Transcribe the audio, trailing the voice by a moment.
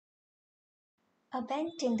A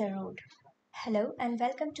Bent in the Road. Hello and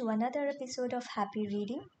welcome to another episode of Happy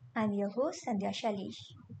Reading. I'm your host Sandhya Shalish.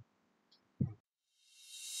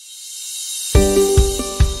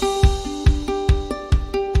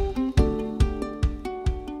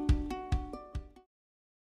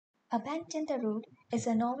 A Bent in the Road is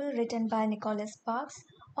a novel written by Nicholas Sparks,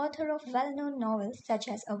 author of well-known novels such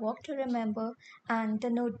as A Walk to Remember and The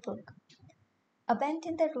Notebook. A Bent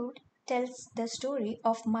in the Road tells the story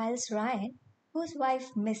of Miles Ryan, whose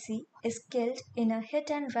wife Missy is killed in a hit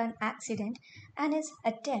and run accident and his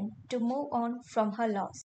attempt to move on from her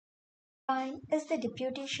loss. Ryan is the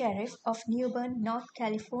deputy sheriff of New Bern, North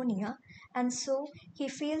California, and so he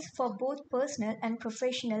feels for both personal and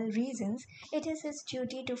professional reasons it is his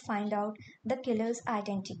duty to find out the killer's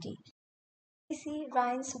identity. Missy,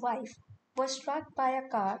 Ryan's wife, was struck by a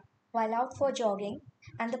car while out for jogging,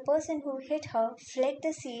 and the person who hit her fled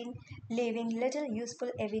the scene, leaving little useful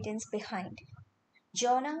evidence behind.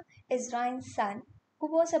 Jonah is Ryan's son, who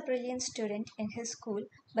was a brilliant student in his school,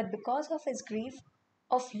 but because of his grief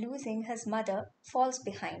of losing his mother, falls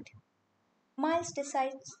behind. Miles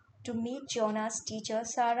decides to meet Jonah's teacher,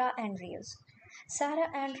 Sarah Andrews. Sarah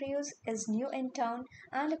Andrews is new in town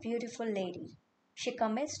and a beautiful lady. She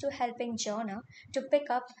commits to helping Jonah to pick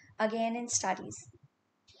up again in studies.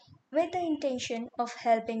 With the intention of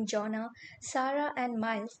helping Jonah, Sarah and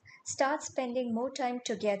Miles start spending more time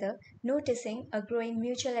together, noticing a growing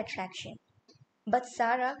mutual attraction. But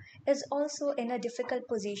Sarah is also in a difficult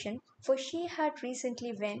position for she had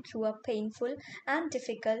recently went through a painful and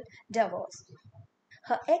difficult divorce.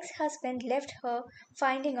 Her ex-husband left her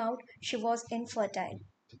finding out she was infertile.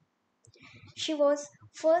 She was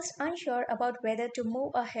first unsure about whether to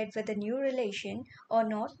move ahead with the new relation or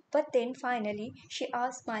not, but then finally she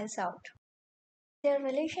asked Miles out. Their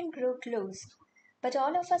relation grew close, but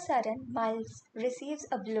all of a sudden Miles receives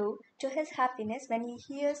a blow to his happiness when he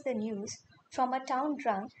hears the news from a town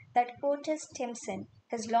drunk that Otis Timpson,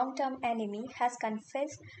 his long-term enemy, has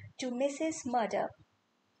confessed to Mrs. Murder.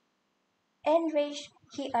 Enraged,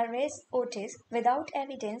 he arrests Otis without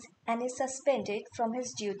evidence and is suspended from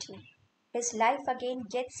his duty. His life again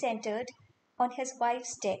gets centered on his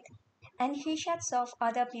wife's death, and he shuts off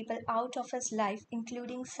other people out of his life,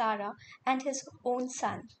 including Sarah and his own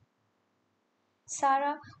son.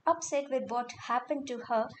 Sarah, upset with what happened to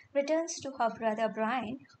her, returns to her brother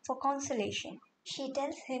Brian for consolation. She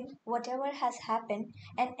tells him whatever has happened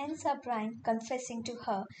and ends up Brian confessing to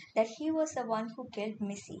her that he was the one who killed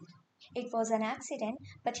Missy. It was an accident,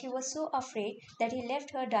 but he was so afraid that he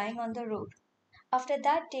left her dying on the road. After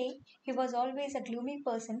that day, he was always a gloomy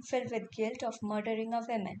person filled with guilt of murdering a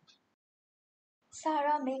woman.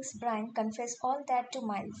 Sarah makes Brian confess all that to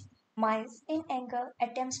Miles. Miles, in anger,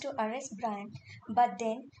 attempts to arrest Brian, but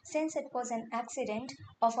then, since it was an accident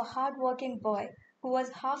of a hard-working boy who was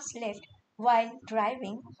half left while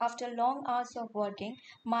driving after long hours of working,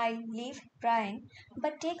 Miles leaves Brian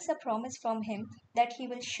but takes a promise from him that he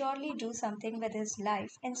will surely do something with his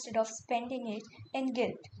life instead of spending it in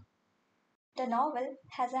guilt. The novel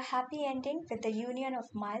has a happy ending with the union of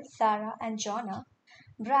Miles, Sarah, and Jonah.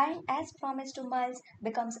 Brian, as promised to Miles,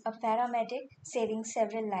 becomes a paramedic, saving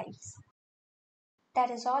several lives.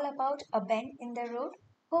 That is all about A Bend in the Road.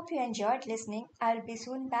 Hope you enjoyed listening. I'll be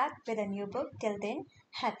soon back with a new book. Till then,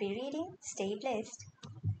 happy reading, stay blessed.